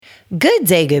Good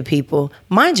day, good people.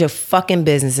 Mind your fucking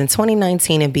business in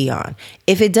 2019 and beyond.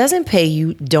 If it doesn't pay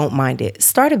you, don't mind it.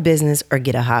 Start a business or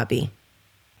get a hobby.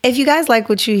 If you guys like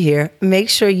what you hear, make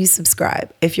sure you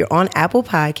subscribe. If you're on Apple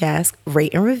Podcasts,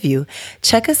 rate and review.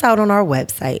 Check us out on our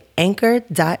website,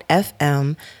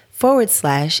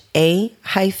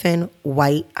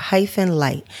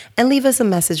 anchor.fm/a-white-light, and leave us a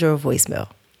message or a voicemail.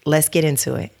 Let's get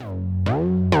into it.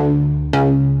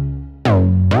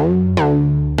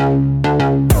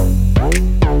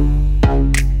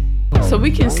 So we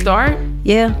can start?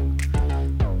 Yeah.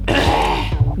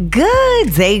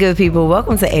 Good day, good people.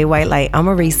 Welcome to A White Light. I'm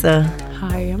Arisa.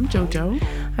 Hi, I'm JoJo.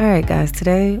 All right, guys.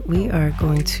 Today we are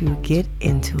going to get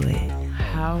into it.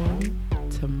 How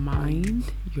to mind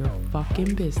your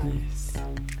fucking business.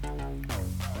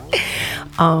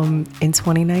 In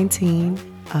 2019.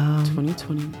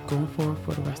 2020, going forward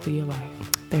for the rest of your life.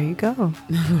 There you go.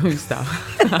 Stop.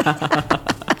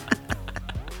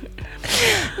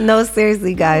 No,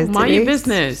 seriously, guys. Mind your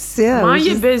business. Yeah, mind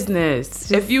your business.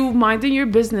 If you minding your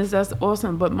business, that's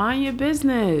awesome. But mind your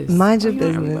business. Mind your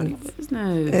business.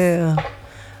 Business. Yeah.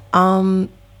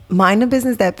 Mind a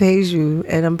business that pays you,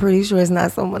 and I'm pretty sure it's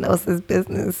not someone else's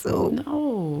business. So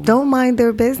no, don't mind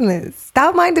their business.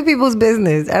 Stop minding people's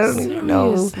business. I don't even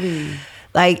know.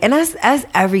 Like, and that's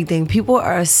everything. People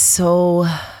are so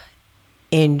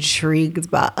intrigued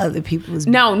by other people's.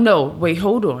 No. Wait,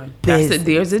 hold on. There's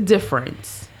a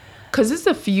difference. Because there's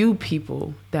a few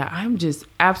people that I'm just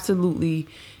absolutely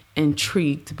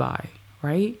intrigued by,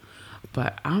 right?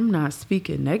 But I'm not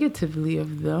speaking negatively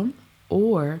of them,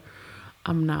 or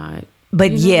I'm not.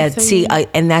 But yeah, see,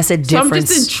 and that's a difference. So I'm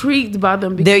just intrigued by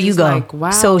them. Because there you go. Like,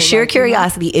 wow, so sheer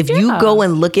curiosity. If you go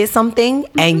and look at something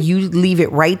and you leave it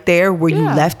right there where you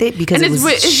left it because it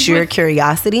was sheer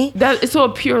curiosity. It's all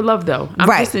pure love, though. I'm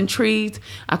right. just intrigued.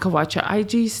 I could watch your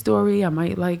IG story. I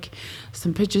might like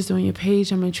some pictures on your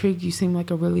page. I'm intrigued. You seem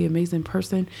like a really amazing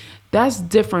person. That's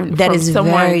different. That from is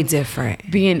someone very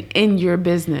different. Being in your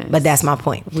business. But that's my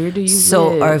point. Where do you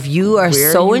live? Or if you are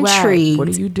so intrigued, what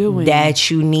are you doing? That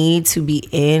you need to be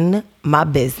in my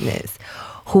business.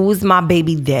 Who's my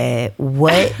baby dad?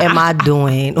 What am I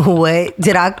doing? What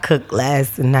did I cook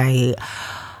last night?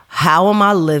 How am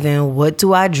I living? What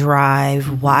do I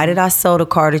drive? Why did I sell the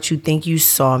car that you think you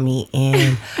saw me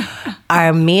in?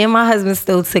 Are me and my husband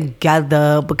still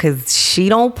together because she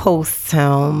don't post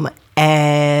him?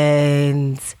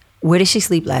 And where did she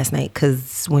sleep last night?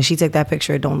 Because when she took that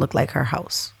picture, it don't look like her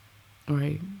house.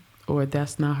 Right. Or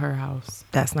that's not her house.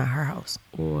 That's not her house.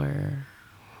 Or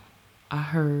I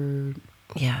heard.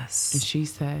 Yes. And she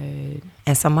said.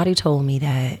 And somebody told me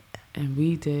that. And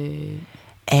we did.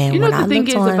 And you know, when the I thing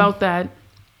is on, about that,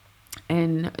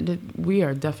 and we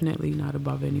are definitely not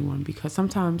above anyone, because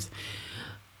sometimes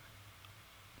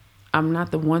I'm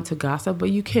not the one to gossip,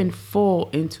 but you can fall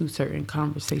into certain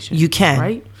conversations. You can.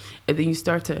 Right? And then you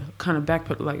start to kind of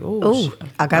backpedal like,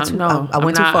 I got too, no, I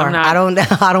went too far. I don't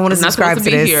want to subscribe to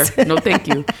this. Here. No, thank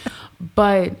you.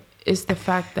 But it's the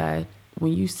fact that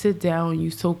when you sit down,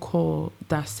 you so-called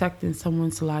dissecting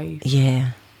someone's life. Yeah.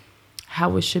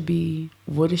 How it should be,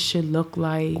 what it should look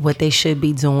like, what they should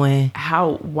be doing,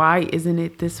 why isn't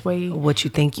it this way? What you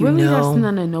think you really, know. That's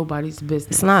none of nobody's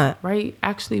business. It's not. Right?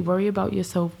 Actually, worry about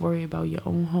yourself, worry about your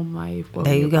own home life, worry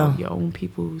there you about go. your own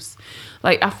people's.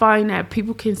 Like, I find that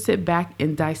people can sit back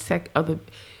and dissect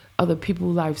other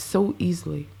people's lives so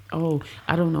easily. Oh,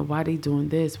 I don't know why they doing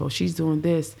this. Well, she's doing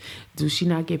this. Do she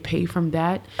not get paid from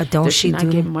that? Does she not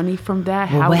get money from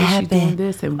that? Well, how is she doing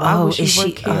this? And why would she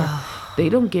work here? They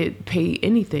don't get paid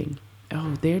anything.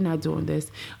 Oh, they're not doing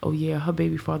this. Oh, yeah, her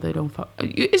baby father don't.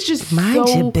 It's just mind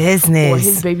your business. Or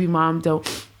his baby mom don't.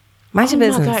 Mind your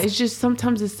business. Oh, my God. It's just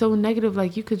sometimes it's so negative.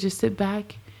 Like, you could just sit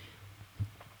back.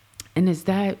 And is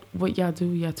that what y'all do?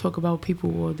 Y'all talk about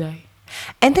people all day.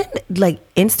 And then, like,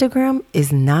 Instagram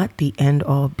is not the end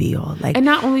all be all. Like, and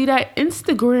not only that,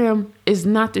 Instagram is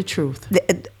not the truth.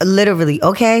 Literally,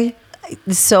 okay?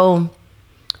 So,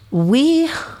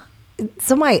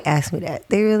 somebody asked me that.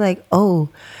 They were like, oh,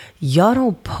 y'all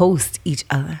don't post each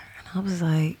other. And I was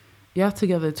like, y'all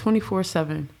together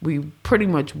 24/7. We pretty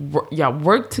much y'all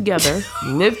work together,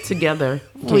 live together.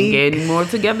 Can't get any more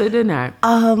together than that.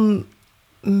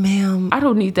 Ma'am, I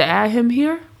don't need to add him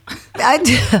here.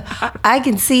 I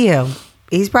can see him.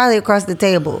 He's probably across the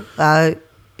table.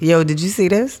 Yo, did you see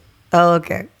this? Oh,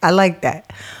 okay. I like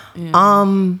that.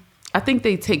 Yeah. I think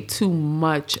they take too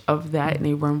much of that and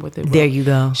they run with it. There you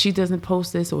go. She doesn't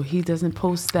post this or he doesn't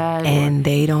post that. And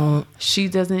they don't. She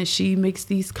makes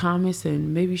these comments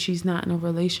and maybe she's not in a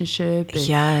relationship. And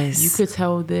yes. you could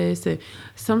tell this. And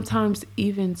sometimes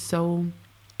even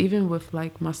even with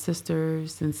like my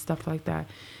sisters and stuff like that,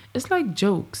 it's like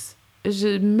jokes.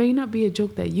 It may not be a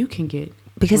joke that you can get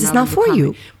because it's not for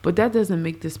you. But that doesn't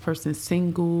make this person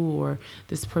single or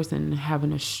this person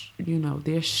having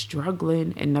they're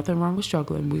struggling, and nothing wrong with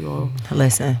struggling. We all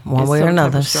listen, one way or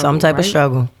another, some type of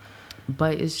struggle.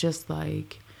 But it's just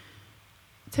like,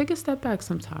 take a step back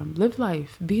sometime. Live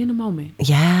life. Be in the moment.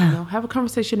 Yeah. Have a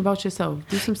conversation about yourself.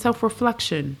 Do some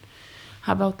self-reflection.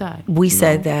 How about that? We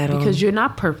said that. Because you're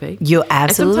not perfect. You're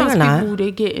absolutely and sometimes not. People,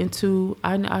 they get into,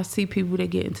 I see people that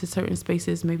get into certain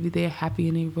spaces. Maybe they're happy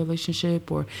in a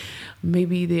relationship, or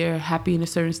maybe they're happy in a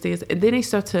certain state. And then they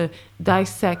start to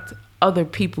dissect other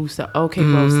people. So, okay,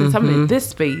 well, since I'm in this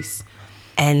space,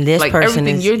 and this like person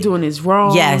everything you're doing is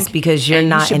wrong. Yes, because you're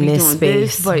not in this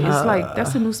space. But it's like,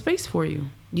 that's a new space for you.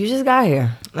 You just got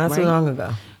here not too long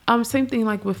ago. Same thing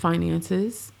like with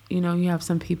finances. You have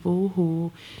some people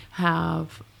who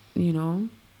have,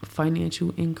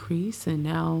 financial increase, and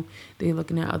now they're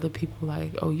looking at other people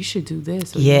like, oh, you should do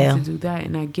this, or you should do that.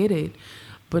 And I get it.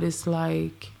 But it's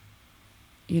like,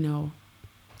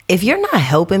 if you're not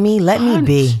helping me, let me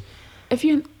be. If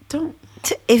you don't,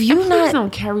 please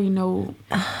don't carry no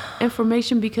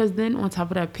information, because then on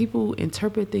top of that, people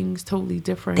interpret things totally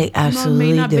different. They absolutely it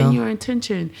may not do. been your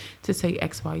intention to say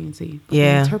X, Y, and Z. But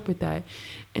they interpret that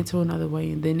into another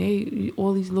way, and then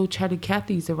all these little chatty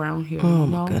Cathys around here. Oh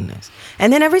my goodness!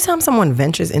 And then every time someone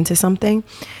ventures into something,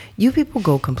 you people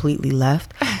go completely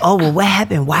left. Oh well, what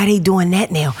happened? Why they doing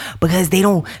that now? Because they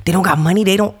don't got money.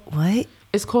 They don't what?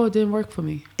 It's called It Didn't Work For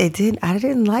Me. It did. I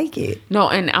didn't like it. No,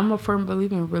 and I'm a firm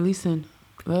believer in releasing.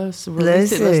 Let's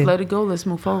release it. Let's let it go. Let's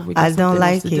move forward. I don't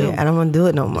like it. I don't want to do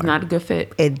it no more. It's not a good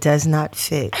fit. It does not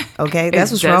fit. Okay?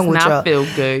 That's what's wrong with y'all. It does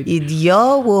not feel good.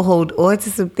 Y'all will hold on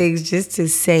to some things just to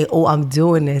say, oh, I'm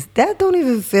doing this. That don't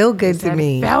even feel good to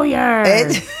me. Failure.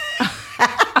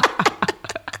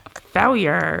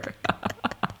 Failure.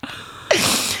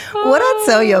 What I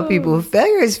tell y'all people,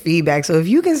 failure is feedback. So if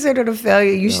you consider it a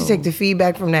failure, you should take the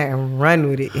feedback from that and run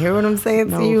with it. Hear what I'm saying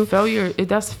to you? Failure,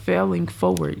 that's failing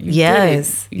forward. You did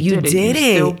it. You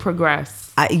still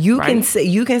progress. You can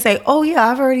say, oh yeah,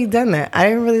 I've already done that. I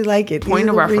didn't really like it. Point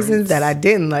of reference. Reasons that I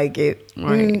didn't like it.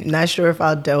 Right. Not sure if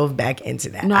I'll delve back into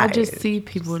that. No, I just see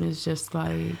people and it's just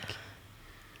like,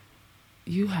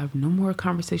 you have no more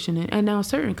conversation. And now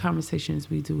certain conversations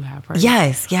we do have, right?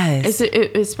 Yes.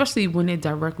 Especially when it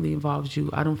directly involves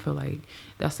you. I don't feel like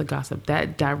that's a gossip.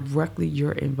 That directly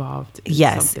you're involved in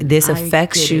something. This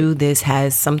affects you. This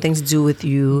has something to do with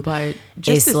you. But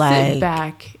just to sit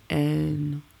back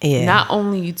and not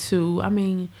only to, I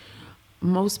mean,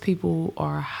 most people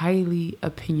are highly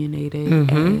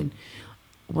opinionated. And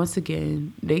once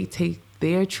again, they take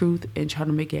their truth and try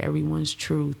to make it everyone's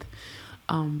truth.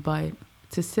 But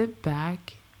to sit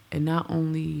back and not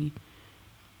only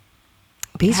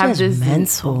be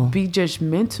judgmental,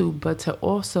 but to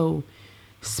also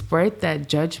spread that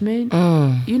judgment.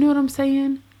 You know what I'm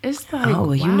saying? It's like,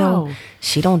 wow.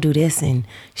 She don't do this and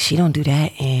she don't do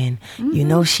that, and she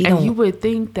don't. And you would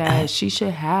think that she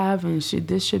should have, and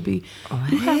this should be.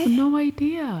 What? You have no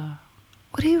idea.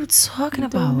 What are you talking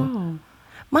about? Don't know.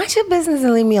 Mind your business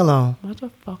and leave me alone. Mind your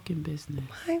fucking business.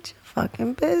 Mind your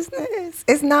fucking business.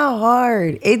 It's not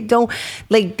hard. It don't,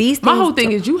 like, these things. My whole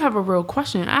thing is, you have a real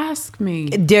question, ask me.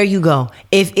 There you go.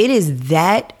 If it is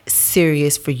that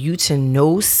serious for you to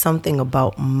know something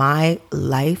about my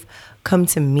life, come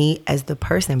to me as the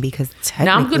person, because technically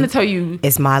now I'm going to tell you,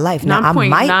 it's my life. Now I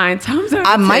might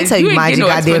tell you mind your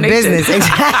goddamn business.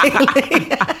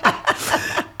 Exactly.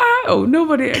 Oh,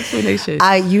 nobody explanation.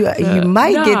 You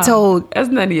might get told. That's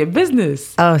none of your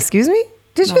business. Oh, excuse me?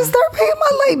 Did you start paying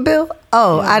my light bill?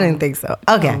 Oh, I didn't think so.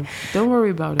 Okay. No, don't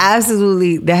worry about it.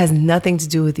 Absolutely. That has nothing to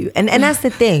do with you. And that's the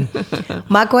thing.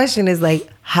 My question is like,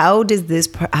 how does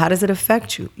it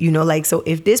affect you? So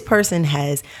if this person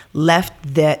has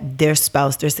left their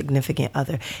spouse, their significant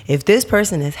other, if this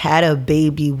person has had a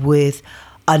baby with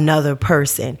another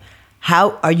person,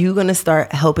 how are you going to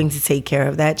start helping to take care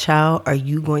of that child? Are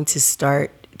you going to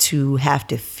start to have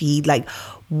to feed? Like,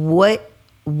 what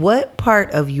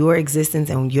part of your existence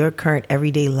and your current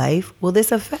everyday life will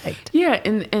this affect? Yeah,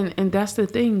 and that's the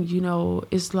thing,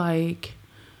 it's like,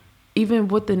 even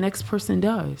what the next person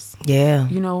does. Yeah.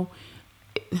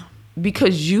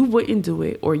 Because you wouldn't do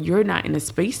it, or you're not in a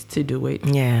space to do it.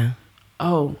 Yeah.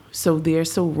 Oh, so they're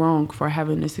so wrong for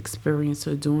having this experience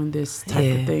or doing this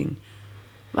type of thing.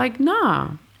 Like, nah,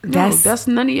 that's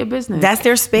none of your business. That's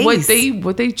their space.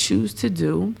 What they choose to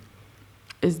do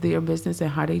is their business, and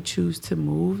how they choose to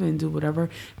move and do whatever.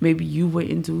 Maybe you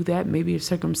wouldn't do that. Maybe if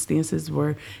circumstances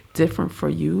were different for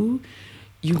you,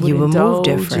 you would move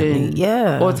differently.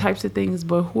 Yeah. All types of things.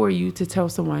 But who are you to tell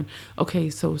someone, okay,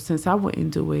 so since I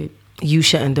wouldn't do it, you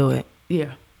shouldn't do it.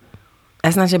 Yeah.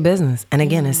 That's not your business. And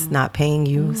again, it's not paying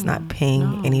you. It's not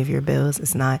paying any of your bills.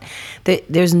 It's not.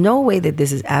 There's no way that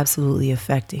this is absolutely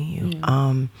affecting you.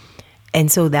 Yeah.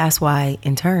 And so that's why,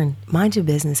 in turn, mind your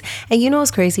business. And you know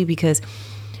what's crazy? Because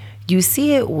you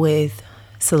see it with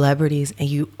celebrities and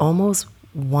you almost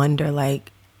wonder,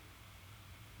 like,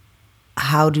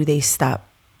 how do they stop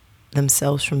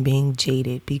themselves from being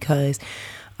jaded? Because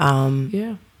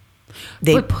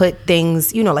they put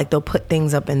things, you know, like they'll put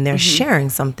things up and they're sharing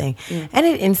something and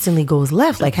it instantly goes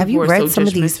left. Like, have you read some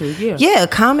of these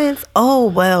comments? Oh,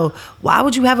 well, why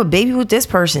would you have a baby with this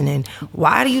person? And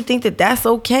why do you think that that's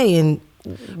okay? And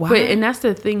why? And that's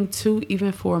the thing too,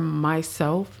 even for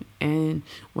myself. And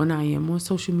when I am on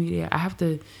social media, I have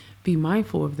to be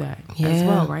mindful of that as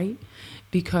well, right?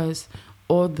 Because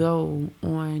although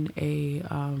on a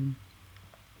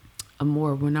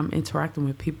more, when I'm interacting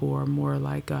with people, or more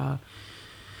like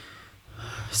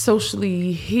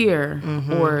socially here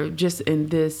or just in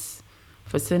this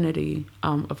vicinity,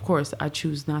 of course I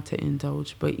choose not to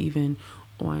indulge, but even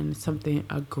on something,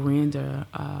 a grander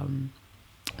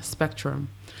spectrum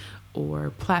or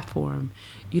platform,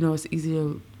 you know, it's easy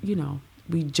to, you know,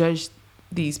 we judge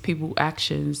these people's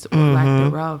actions or lack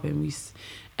thereof,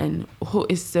 and who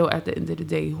is still, at the end of the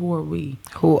day, who are we?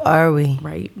 Who are we?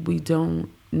 Right? We don't,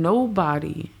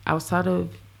 nobody outside of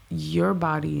your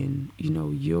body and, you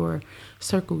know, your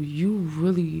circle, you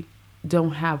really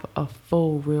don't have a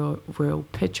full real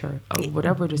picture of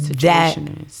whatever the situation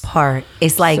is. Part.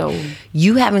 It's like, so,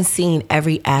 you haven't seen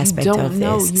every aspect of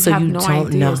this. You have no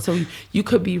idea. So you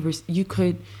could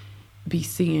be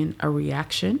seeing a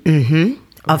reaction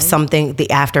of something,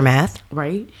 the aftermath.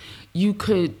 Right?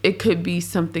 It could be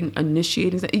something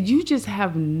initiating. You just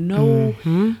have no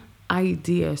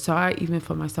idea. So I, even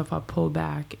for myself, I pull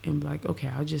back and be like, okay,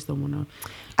 I just don't want to.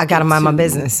 I got to mind my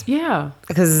business. Yeah.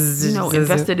 Because, you know,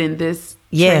 invested in this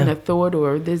train of thought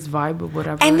or this vibe or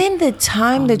whatever. And then the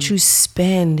time that you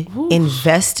spend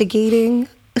investigating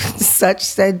such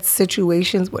said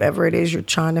situations, whatever it is you're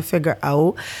trying to figure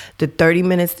out, the 30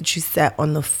 minutes that you sat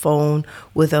on the phone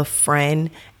with a friend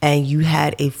and you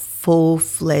had a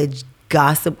full-fledged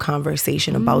gossip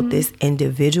conversation about this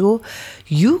individual,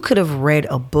 you could have read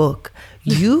a book.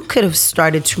 You could have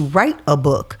started to write a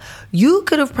book. You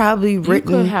could have probably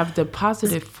written. You could have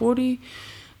deposited $40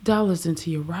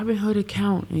 into your Robinhood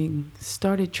account and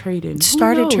started trading.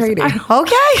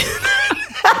 Okay.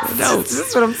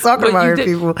 That's what I'm talking about here,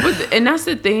 people. And that's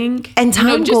the thing. And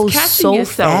time goes so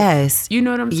fast. You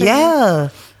know what I'm saying? Yeah.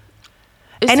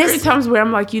 And certain times where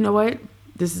I'm like, you know what?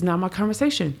 This is not my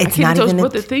conversation. It's not even.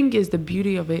 But the thing is, the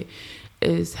beauty of it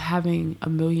is having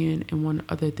 1,000,001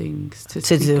 other things to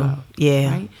speak do. Of.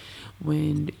 Yeah. Right?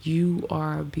 When you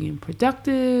are being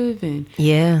productive and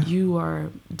you are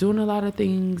doing a lot of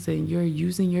things and you're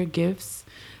using your gifts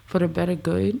for the better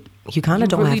good, you kind of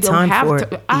don't have time for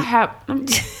it.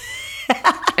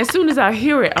 As soon as I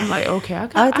hear it, I'm like, okay,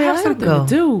 I have something to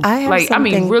do.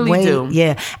 Really do.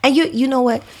 Yeah. And you know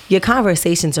what? Your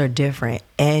conversations are different,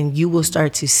 and you will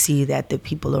start to see that the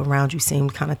people around you, same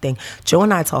kind of thing. Joe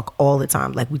and I talk all the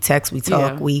time. Like, we text, we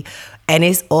talk, and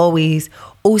it's always,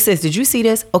 oh, sis, did you see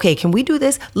this? Okay, can we do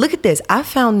this? Look at this. I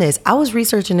found this. I was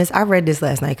researching this. I read this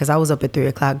last night because I was up at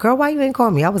 3:00. Girl, why you didn't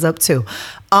call me? I was up too.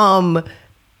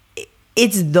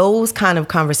 It's those kind of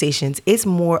conversations. It's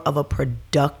more of a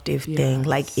productive thing.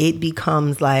 Like, it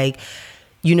becomes like,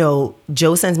 you know,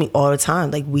 Joe sends me all the time.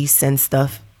 Like, we send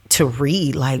stuff to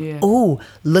read. Like, oh,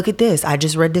 look at this. I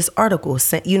just read this article.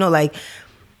 You know, like,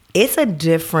 it's a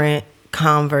different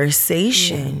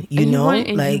conversation, you know?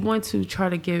 You want to try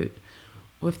to get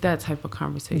with that type of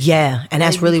conversation. Yeah, and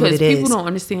that's really what it is. People don't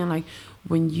understand, like,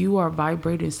 when you are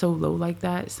vibrating so low like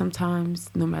that, sometimes,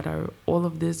 no matter all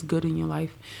of this good in your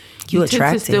life, you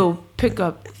tend to still pick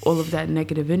up all of that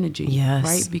negative energy,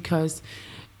 right? Because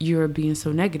you're being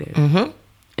so negative.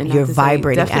 And you're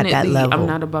vibrating at that level. I'm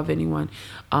not above anyone.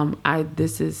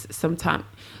 This is sometimes,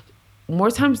 more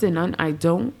times than none, I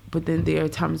don't. But then there are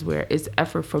times where it's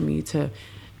effort for me to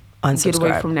get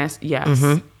away from that.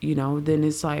 Yes, you know. Then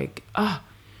it's like,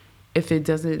 if it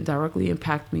doesn't directly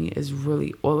impact me, it's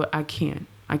really all I can't.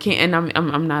 And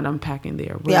I'm not unpacking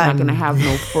there. We're not gonna have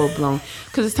no full blown,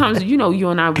 because it's times, you know, you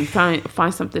and I, we find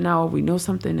something out, we know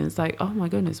something, and it's like, oh my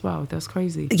goodness, wow, that's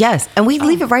crazy. Yes, and we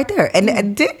leave it right there. And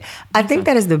I think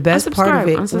that is the best part of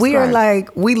it. We are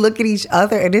like, we look at each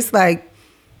other, and it's like,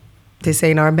 this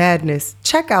ain't our madness.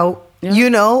 Check out, you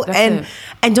know, and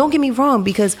don't get me wrong,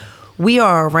 because we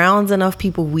are around enough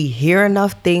people, we hear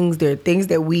enough things. There are things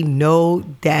that we know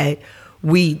that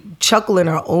we chuckle in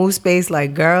our own space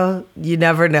like, girl, you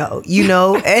never know, you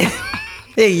know? And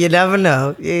you never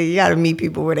know. You got to meet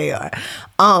people where they are.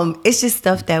 It's just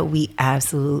stuff that we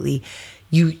absolutely,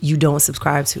 you don't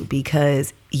subscribe to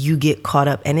because you get caught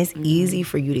up, and it's easy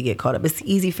for you to get caught up. It's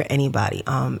easy for anybody.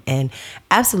 And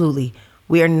absolutely,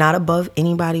 we are not above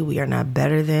anybody. We are not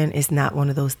better than. It's not one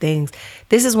of those things.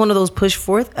 This is one of those push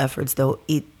forth efforts, though.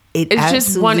 It's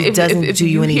just one. If, doesn't do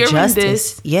you any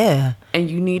justice. Yeah. And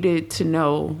you needed to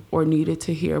know or needed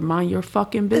to hear, mind your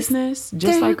fucking business.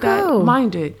 Just like that.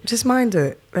 Mind it. Just mind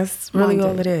it. That's really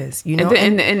all it is. You know.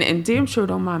 And damn sure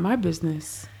don't mind my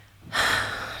business.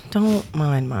 Don't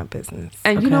mind my business.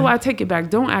 And you know what? I take it back.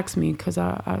 Don't ask me because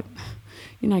I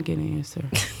you're not getting an answer.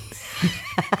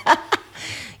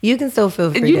 You can still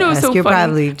feel free to ask. So you're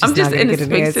probably just I'm just not in a get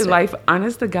space in life.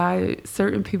 Honest to God,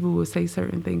 certain people will say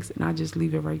certain things, and I just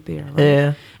leave it right there. Right?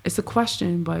 Yeah. It's a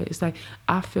question, but it's like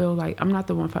I feel like I'm not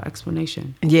the one for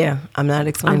explanation. Yeah, I'm not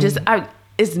explaining.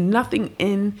 It's nothing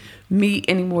in me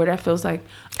anymore that feels like,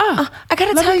 I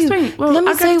gotta tell you. Well, let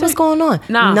me tell you what's going on.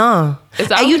 No.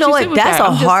 And you know what? That's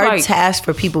a hard task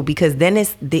for people because then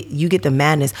you get the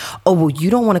madness. Oh, well,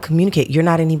 you don't want to communicate. You're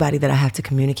not anybody that I have to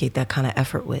communicate that kind of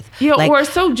effort with. Yeah, like, or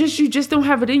so you just don't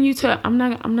have it in you to. I'm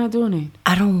not doing it.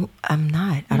 I'm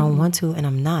not. I don't want to, and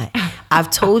I'm not.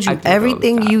 I've told you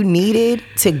everything you needed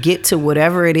to get to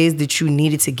whatever it is that you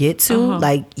needed to get to.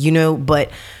 Like, you know,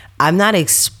 but I'm not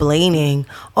explaining,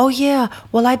 oh yeah,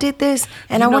 well I did this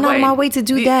and I went out of my way to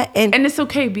do that. And it's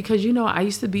okay because, you know, I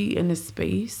used to be in a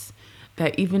space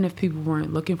that even if people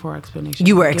weren't looking for explanation.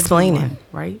 You were explaining. One,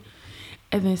 right?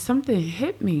 And then something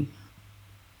hit me.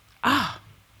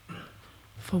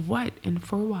 For what and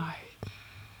for why?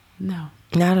 No.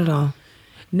 Not at all.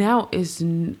 Now it's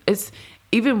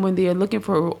even when they're looking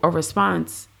for a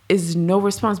response, is no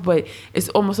response, but it's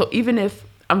almost so even if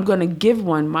I'm going to give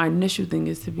one, my initial thing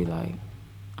is to be like,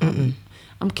 I'm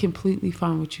completely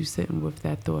fine with you sitting with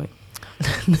that thought.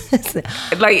 Listen,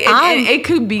 like, it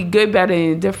could be good, better,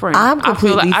 and indifferent. I'm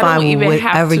completely fine with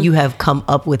whatever you have come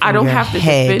up with in your head. I don't have to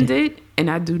defend it,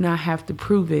 and I do not have to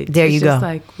prove it. There you go. It's just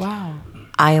like, wow.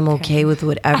 I am okay with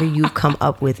whatever you've come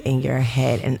up with in your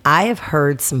head. And I have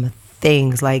heard some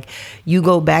things, like you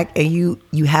go back and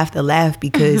you have to laugh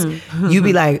because you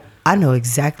be like, I know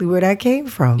exactly where that came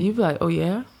from. You be like, oh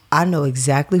yeah? I know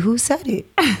exactly who said it.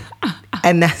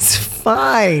 And that's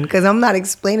fine because I'm not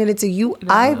explaining it to you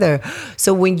either.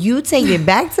 So when you take it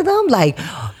back to them, like,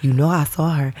 you know, I saw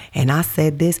her and I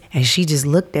said this and she just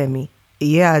looked at me.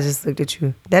 Yeah, I just looked at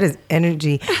you. That is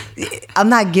energy. I'm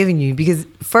not giving you because,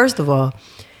 first of all,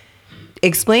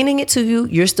 explaining it to you,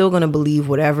 you're still going to believe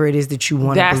whatever it is that you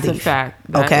want to believe. That's a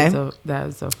fact. That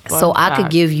is a So I could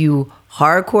give you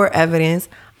hardcore evidence.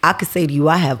 I could say to you,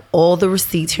 I have all the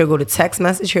receipts. Here go the text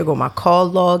message. Here go my call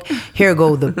log. Here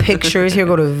go the pictures. Here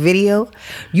go the video.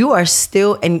 You are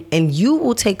still, and you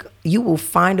will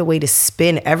find a way to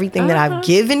spin everything that I've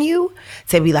given you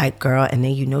to be like, girl, and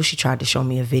then you know she tried to show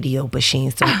me a video, but she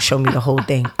ain't still show me the whole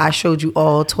thing. I showed you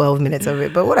all 12 minutes of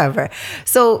it, but whatever.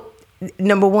 So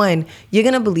number one, you're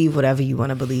going to believe whatever you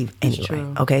want to believe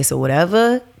anyway. Okay, so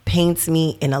whatever paints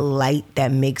me in a light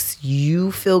that makes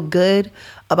you feel good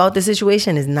about the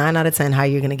situation is 9 out of 10 how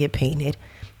you're going to get painted.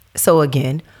 So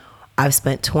again, I've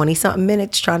spent 20 something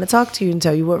minutes trying to talk to you and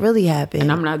tell you what really happened.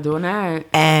 And I'm not doing that.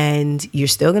 And you're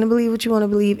still going to believe what you want to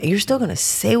believe. And you're still going to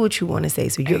say what you want to say.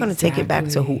 So you're going to take it back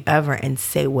to whoever and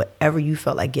say whatever you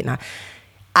felt like getting out.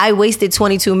 I wasted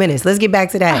 22 minutes. Let's get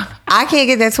back to that. I can't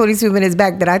get that 22 minutes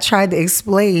back that I tried to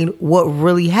explain what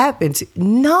really happened.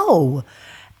 No,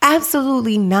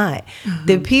 absolutely not.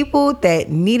 The people that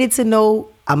needed to know,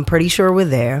 I'm pretty sure were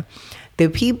there. The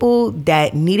people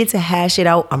that needed to hash it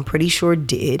out, I'm pretty sure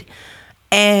did.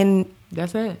 And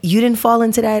that's it. You didn't fall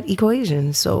into that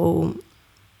equation. So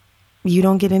you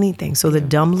don't get anything. So the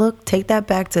dumb look, take that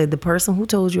back to the person who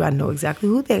told you. I know exactly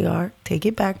who they are. Take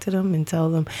it back to them and tell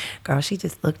them, girl, she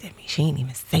just looked at me. She ain't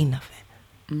even say nothing.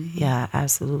 Yeah, I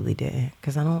absolutely didn't.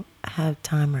 Because I don't have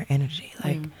time or energy.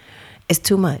 Like, it's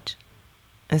too much.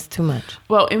 It's too much.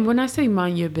 Well, and when I say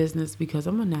mind your business, because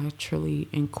I'm a naturally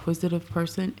inquisitive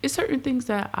person, it's certain things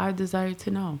that I desire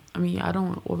to know. I mean, I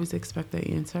don't always expect the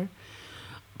answer,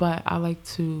 but I like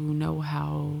to know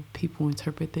how people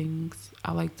interpret things.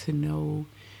 I like to know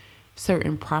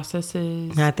certain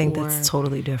processes. I think that's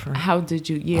totally different. How did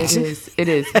you, it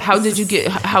is.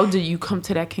 How did you come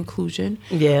to that conclusion?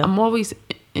 Yeah. I'm always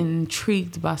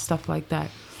intrigued by stuff like that.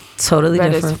 Totally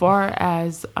different. But as far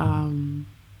as,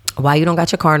 why you don't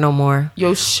got your car no more?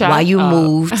 Yo, shut Why you up.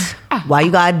 moved? Why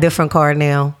you got a different car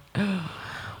now?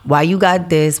 Why you got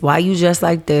this? Why you just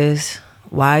like this?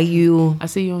 Why you? I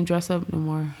see you don't dress up no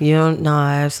more. You don't? No,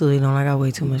 I absolutely don't. I got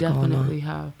way too much going on. Definitely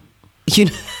have You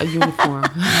know, a uniform.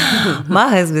 my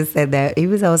husband said that he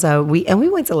was outside. We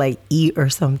went to like eat or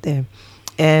something,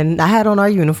 and I had on our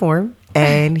uniform,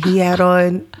 and he had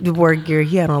on the work gear.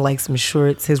 He had on like some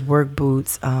shorts, his work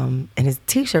boots, and his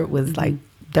t-shirt was like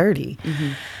dirty.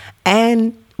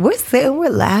 And we're sitting, we're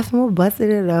laughing, we're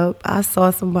busting it up. I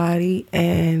saw somebody,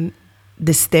 and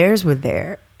the stairs were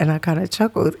there, and I kind of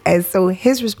chuckled. And so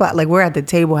his response, like we're at the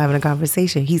table having a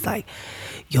conversation. He's like,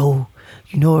 "Yo,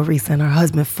 you know, recently her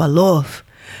husband fell off.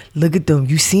 Look at them.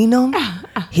 You seen them?"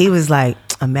 He was like,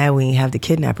 "I'm mad we didn't have the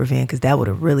kidnapper van because that would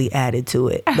have really added to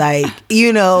it." Like,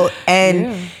 you know,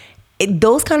 and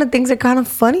those kind of things are kind of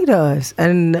funny to us.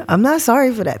 And I'm not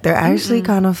sorry for that. They're actually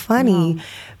kind of funny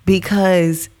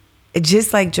because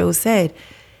just like Joe said,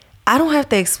 I don't have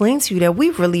to explain to you that we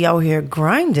really out here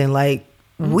grinding. Like,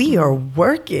 we are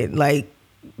working. Like,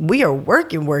 we are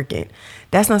working.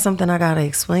 That's not something I got to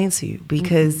explain to you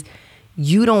because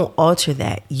you don't alter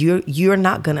that. You're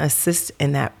not going to assist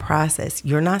in that process.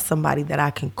 You're not somebody that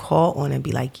I can call on and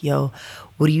be like, "Yo,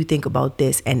 what do you think about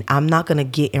this?" And I'm not going to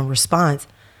get in response,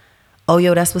 "Oh,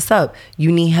 yo, that's what's up.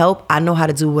 You need help? I know how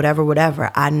to do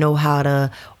whatever. I know how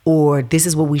to," or "This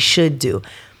is what we should do."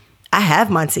 I have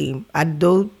my team.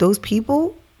 Those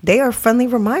people, they are friendly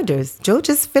reminders. Joe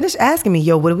just finished asking me,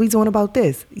 "Yo, what are we doing about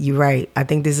this?" You're right. I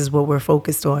think this is what we're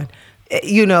focused on.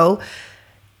 You know,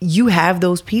 you have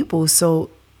those people. So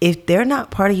if they're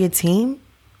not part of your team,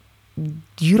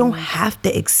 you don't have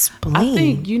to explain. I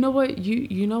think, you know what,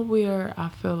 you know where I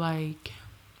feel like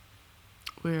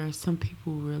where some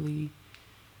people really,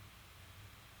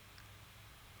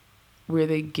 where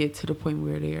they get to the point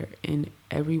where they're in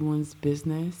everyone's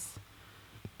business,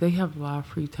 they have a lot of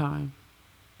free time.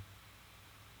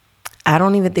 I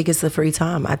don't even think it's the free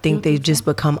time. I think they've just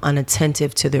become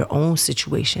unattentive to their own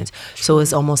situations. So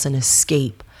it's almost an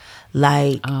escape.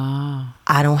 Like,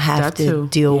 I don't have to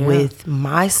deal with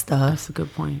my stuff. That's a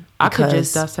good point. I could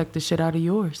just dissect the shit out of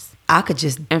yours. I could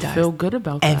just feel good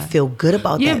about that. And feel good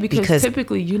about that. Yeah, because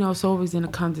typically, you know, it's always in a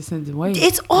condescending way.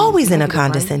 It's always in a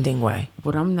condescending way.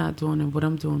 What I'm not doing and what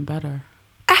I'm doing better.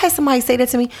 I had somebody say that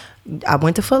to me. I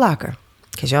went to Foot Locker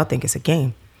because y'all think it's a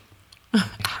game.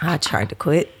 I tried to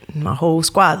quit. My whole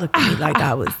squad looked at me like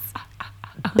I was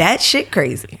that shit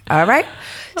crazy. All right?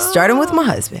 Starting with my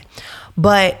husband.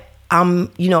 But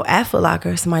I'm, you know, at Foot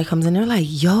Locker, somebody comes in there like,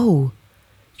 "Yo,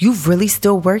 you really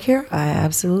still work here?" I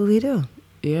absolutely do.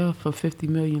 Yeah, for 50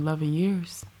 million, 11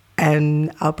 years.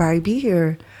 And I'll probably be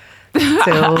here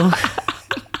till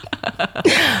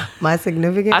my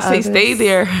significant I say stay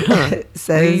there.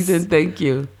 Says, please and thank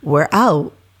you. We're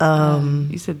out.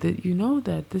 You said that you know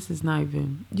that this is not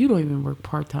even, you don't even work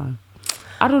part-time.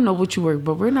 I don't know what you work,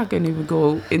 but we're not going to even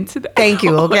go into that. Thank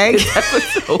you, okay?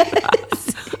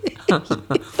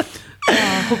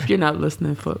 I hope you're not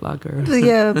listening, Foot Locker.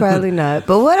 Yeah, probably not.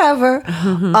 But whatever.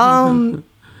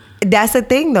 That's the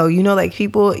thing, though. You know, like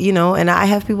people, you know, and I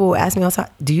have people who ask me all the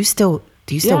time, do you still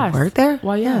work there?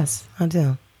 Why, yes, I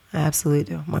do. I absolutely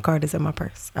do. My card is in my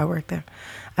purse. I work there.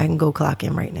 I can go clock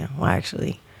in right now. Well,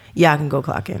 actually, yeah, I can go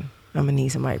clock in. I'm going to need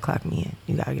somebody to clock me in.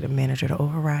 You got to get a manager to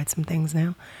override some things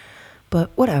now.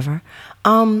 But whatever.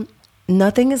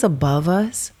 Nothing is above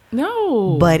us.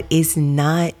 No. But it's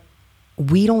not,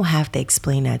 we don't have to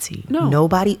explain that to you. No.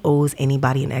 Nobody owes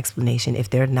anybody an explanation if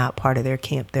they're not part of their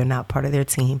camp, they're not part of their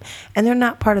team, and they're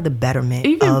not part of the betterment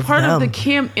even of part them. of the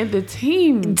camp and the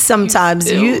team.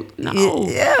 Sometimes yeah.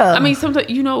 I mean, sometimes,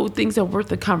 you know, things are worth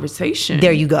the conversation.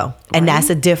 There you go. And that's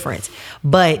a difference.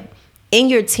 But in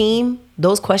your team,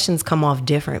 those questions come off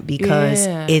different because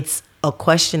it's a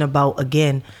question about,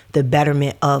 again, the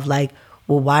betterment of like,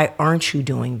 well, why aren't you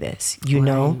doing this? You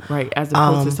know? Right. As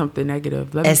opposed to something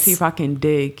negative. Let me see if I can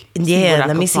dig.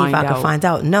 Let me see if I can find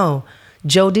out. No.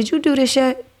 Joe, did you do this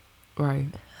yet? Right.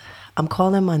 I'm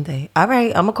calling Monday. All right.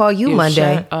 I'm going to call you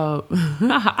Monday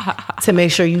to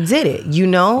make sure you did it. You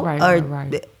know?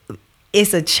 Right.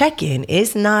 It's a check-in.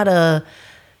 It's not a,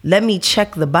 let me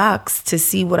check the box to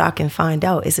see what I can find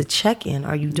out. It's a check-in.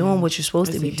 Are you doing what you're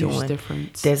supposed to be doing? There's a huge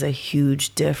difference. There's a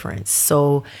huge difference.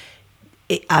 So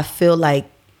I feel like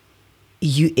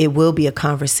it will be a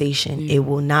conversation. It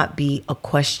will not be a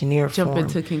questionnaire Jump form.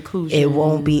 into conclusions. It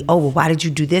won't be, oh, well, why did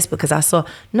you do this? Because I saw,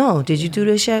 no, did you do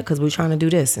this yet? Because we're trying to do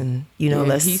this. And, you know,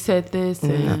 he said this.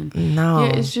 And no.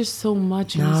 Yeah, it's just so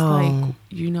much. And it's like,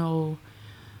 you know.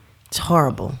 It's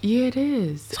horrible. Yeah, it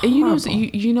is. It's and horrible.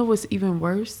 you know what's even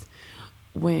worse?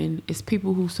 When it's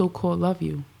people who so-called love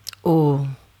you. Oh.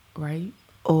 Right?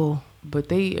 Oh. But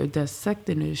they are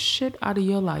dissecting the shit out of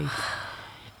your life.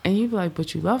 And you be like,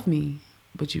 but you love me.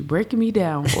 but you breaking me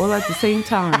down all at the same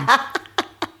time.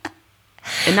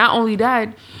 And not only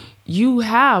that, you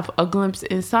have a glimpse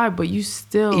inside, but you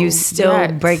still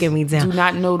breaking me down. Do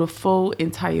not know the full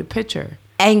entire picture.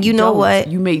 And you know what?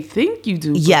 You may think you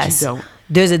do, but yes, you don't.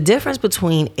 There's a difference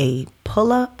between a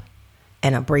pull-up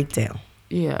and a breakdown.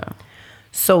 Yeah.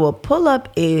 So a pull-up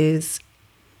is,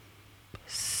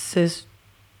 sis,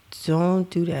 don't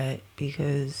do that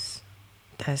because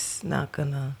that's not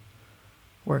gonna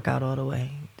work out all the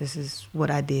way. This is what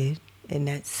I did in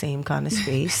that same kind of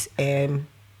space, and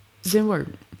it didn't work.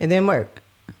 It didn't work.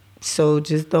 So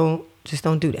just don't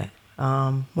do that.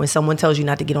 When someone tells you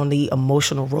not to get on the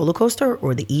emotional roller coaster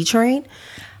or the E train,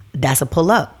 that's a pull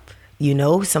up. You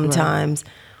know, sometimes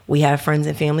we have friends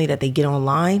and family that they get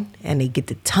online and they get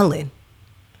to telling,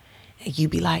 and you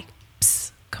be like,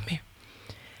 psst, come here,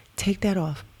 take that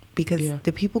off. Because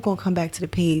the people gonna come back to the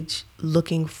page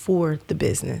looking for the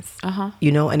business.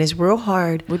 You know, and it's real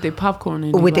hard with their popcorn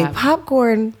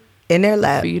in their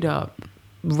lap, feet up,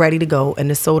 ready to go, and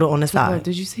the soda on the side.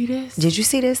 Did you see this? Did you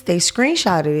see this? They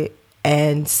screenshotted it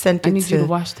and sent it. I need you to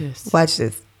watch this. Watch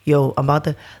this, yo.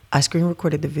 I screen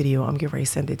recorded the video. I'm getting ready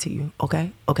to send it to you.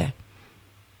 Okay.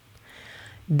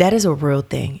 That is a real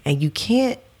thing, and you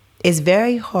can't. It's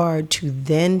very hard to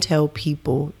then tell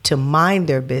people to mind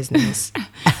their business.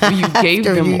 You gave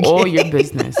them all your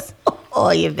business.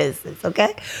 All your business,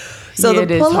 okay? So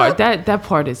it is hard. That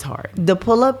part is hard. The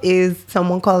pull-up is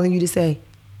someone calling you to say,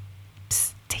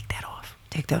 take that off.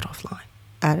 Take that offline.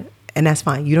 And that's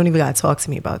fine. You don't even got to talk to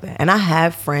me about that. And I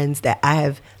have friends that I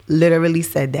have literally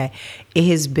said that. It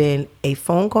has been a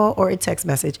phone call or a text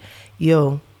message.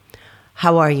 Yo,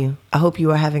 how are you? I hope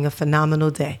you are having a phenomenal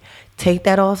day. Take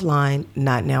that offline,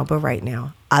 not now, but right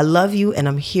now. I love you, and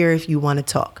I'm here if you want to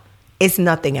talk. It's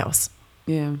nothing else.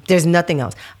 Yeah. There's nothing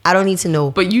else. I don't need to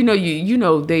know. But you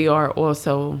know they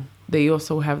also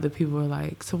have the people who are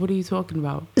like, so what are you talking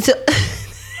about?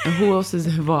 And who else is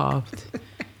involved?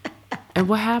 And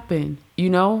what happened? You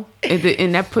know?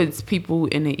 And that puts people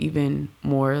in an even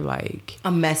more like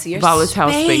a messier volatile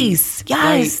space.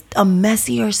 Yes, right? A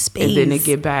messier space. And then they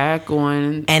get back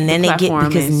on and then they get,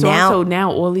 because and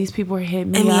now all these people are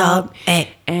hitting me up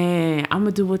and I'm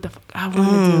gonna do what the fuck I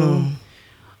wanna do.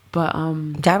 But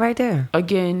that right there.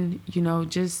 Again, you know,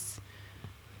 just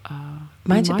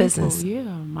mind your business. Yeah,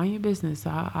 mind your business.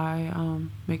 I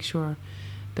make sure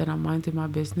that I'm minding my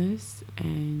business,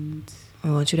 and I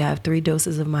want you to have 3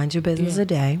 doses of mind your business a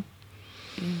day.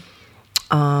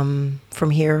 Yeah. From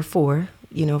here forward,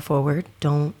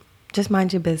 don't just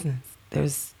mind your business.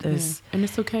 There's and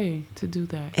it's okay to do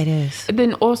that. It is. And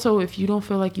then also, if you don't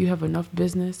feel like you have enough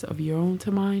business of your own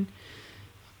to mind,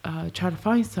 try to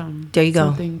find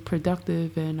something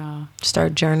productive and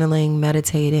start journaling,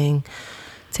 meditating,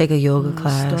 take a yoga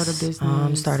class,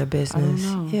 start a business. I don't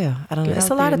know. Yeah, I don't know. It's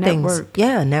a lot of things.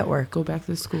 Yeah, network. Go back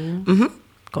to school. Mm-hmm.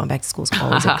 Going back to school is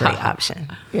always a great option.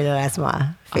 That's my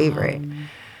favorite.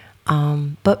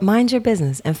 But mind your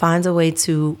business and find a way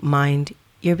to mind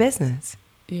your business.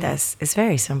 Yeah. It's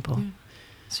very simple. Yeah.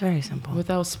 It's very simple.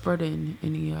 Without spreading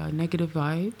any negative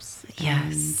vibes.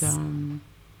 Yes. And,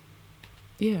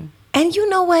 yeah. And you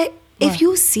know what? If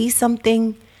you see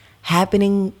something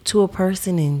happening to a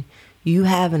person and you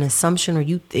have an assumption or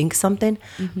you think something,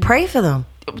 pray for them.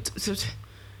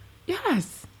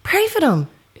 Yes. Pray for them.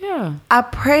 Yeah. I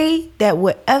pray that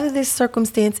whatever this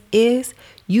circumstance is,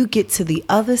 you get to the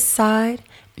other side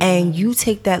and you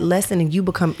take that lesson and you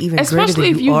become even greater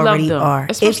than you already are.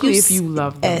 Especially if you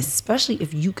love them. Especially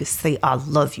if you could say, I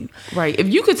love you. Right. If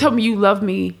you could tell me you love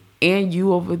me and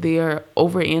you over there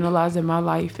overanalyzing my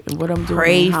life and what I'm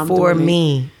doing and how I'm doing for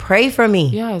me. Pray for me.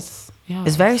 Yes.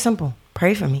 It's very simple.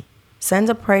 Pray for me. Send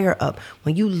a prayer up.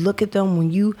 When you look at them,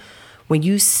 when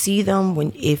you see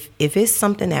them, if it's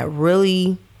something that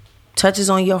really touches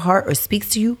on your heart or speaks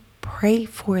to you, pray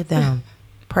for them.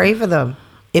 Pray for them.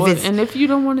 And if you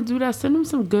don't want to do that, send them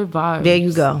some good vibes. There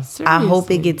you go. Seriously. I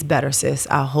hope it gets better, sis.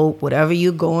 I hope whatever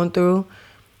you're going through,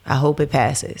 I hope it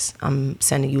passes. I'm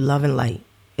sending you love and light.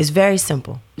 It's very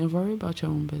simple. And worry about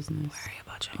your own business. Worry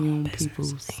about your own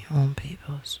business. Your own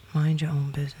people's. Mind your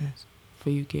own business.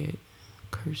 Before you get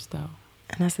cursed out.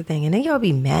 And that's the thing. And then y'all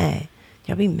be mad.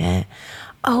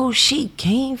 Oh, she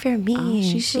came for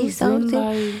me. She's so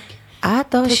like, I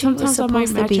thought she was supposed to be.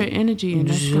 Sometimes I might match her energy, and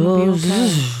that's gonna be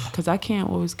okay. Because I can't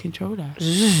always control that.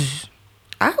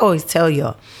 I always tell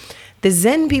y'all, the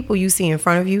Zen people you see in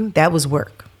front of you, that was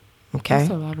work. Okay, that's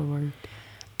a lot of work.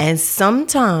 And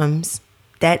sometimes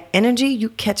that energy, you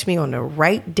catch me on the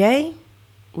right day.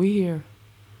 We here.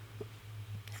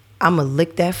 I'm gonna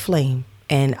lick that flame,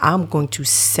 and I'm going to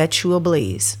set you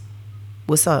ablaze.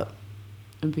 What's up?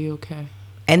 And be okay.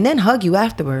 And then hug you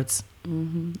afterwards.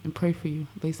 And pray for you.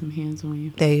 Lay some hands on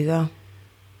you. There you go.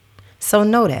 So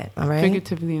know that, all right?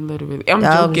 Figuratively and literally. I'm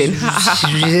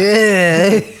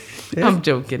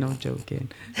joking. I'm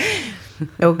joking.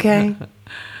 Okay?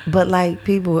 But like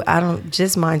people,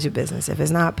 just mind your business. If it's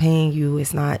not paying you,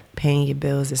 it's not paying your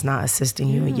bills, it's not assisting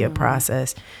you in your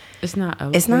process. It's not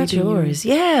yours.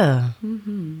 You. Yeah.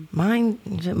 Mind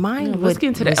let's get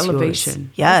into the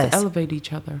elevation. Yes. Let's elevate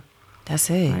each other. That's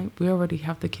it. Right? We already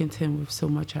have to contend with so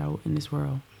much out in this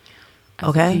world.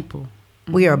 Okay. People.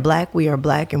 We are black,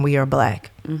 and we are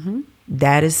black.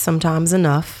 That is sometimes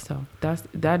enough. So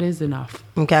that is enough.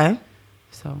 Okay.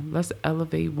 So let's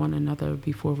elevate one another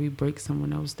before we break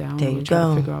someone else down. There you try go.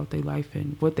 to figure out their life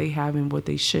and what they have and what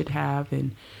they should have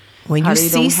and when how you they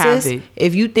see don't have sis, it.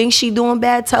 If you think she doing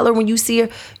bad, tell her when you see her,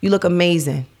 you look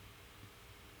amazing.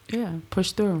 Yeah,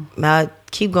 push through.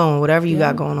 Keep going. Whatever you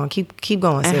got going on, keep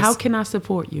going, sis. And how can I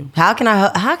support you? How can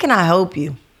I help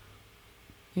you?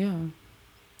 Yeah,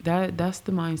 that's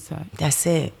the mindset. That's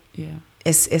it. Yeah,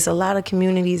 it's a lot of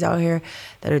communities out here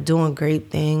that are doing great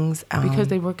things because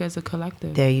they work as a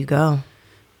collective. There you go.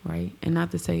 Right, and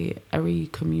not to say every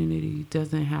community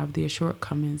doesn't have their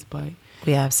shortcomings, but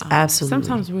we have absolutely.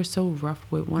 Sometimes we're so rough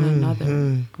with one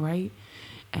another, right?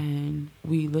 And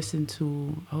we listen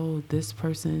to, this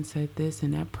person said this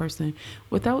and that person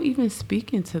without even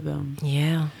speaking to them.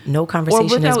 Yeah. No conversation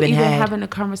has been had. Or without even having a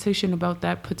conversation about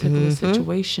that particular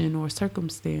situation or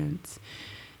circumstance.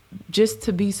 Just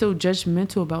to be so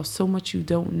judgmental about so much you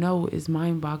don't know is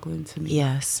mind-boggling to me.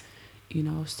 Yes.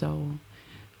 So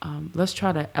let's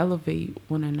try to elevate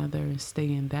one another and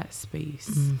stay in that space.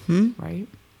 Right?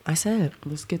 I said.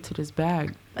 Let's get to this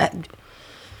bag.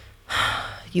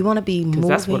 You want to be moving.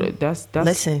 That's what it.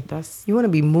 Listen. You want to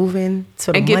be moving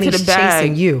so the money's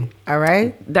chasing you. All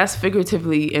right. That's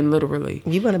figuratively and literally.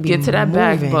 You want to be get to that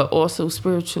moving. bag, but also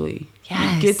spiritually.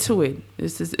 Yes. Get to it.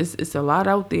 It's a lot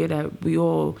out there that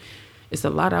It's a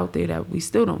lot out there that we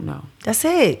still don't know. That's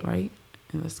it. Right.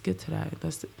 And let's get to that.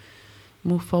 Let's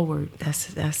move forward.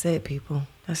 That's it, people.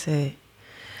 That's it.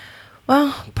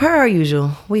 Well, per our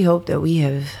usual, we hope that we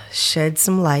have shed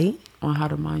some light on how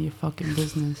to mind your fucking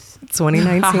business.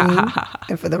 2019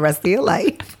 and for the rest of your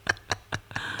life.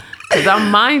 Because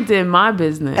I'm minding my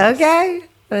business. Okay.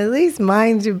 But at least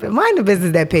mind the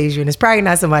business that pays you. And it's probably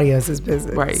not somebody else's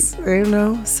business.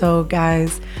 Right. So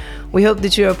guys, we hope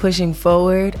that you are pushing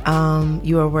forward.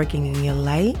 You are working in your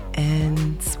light.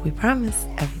 And we promise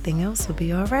everything else will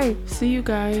be all right. See you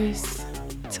guys.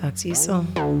 Talk to you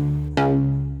soon.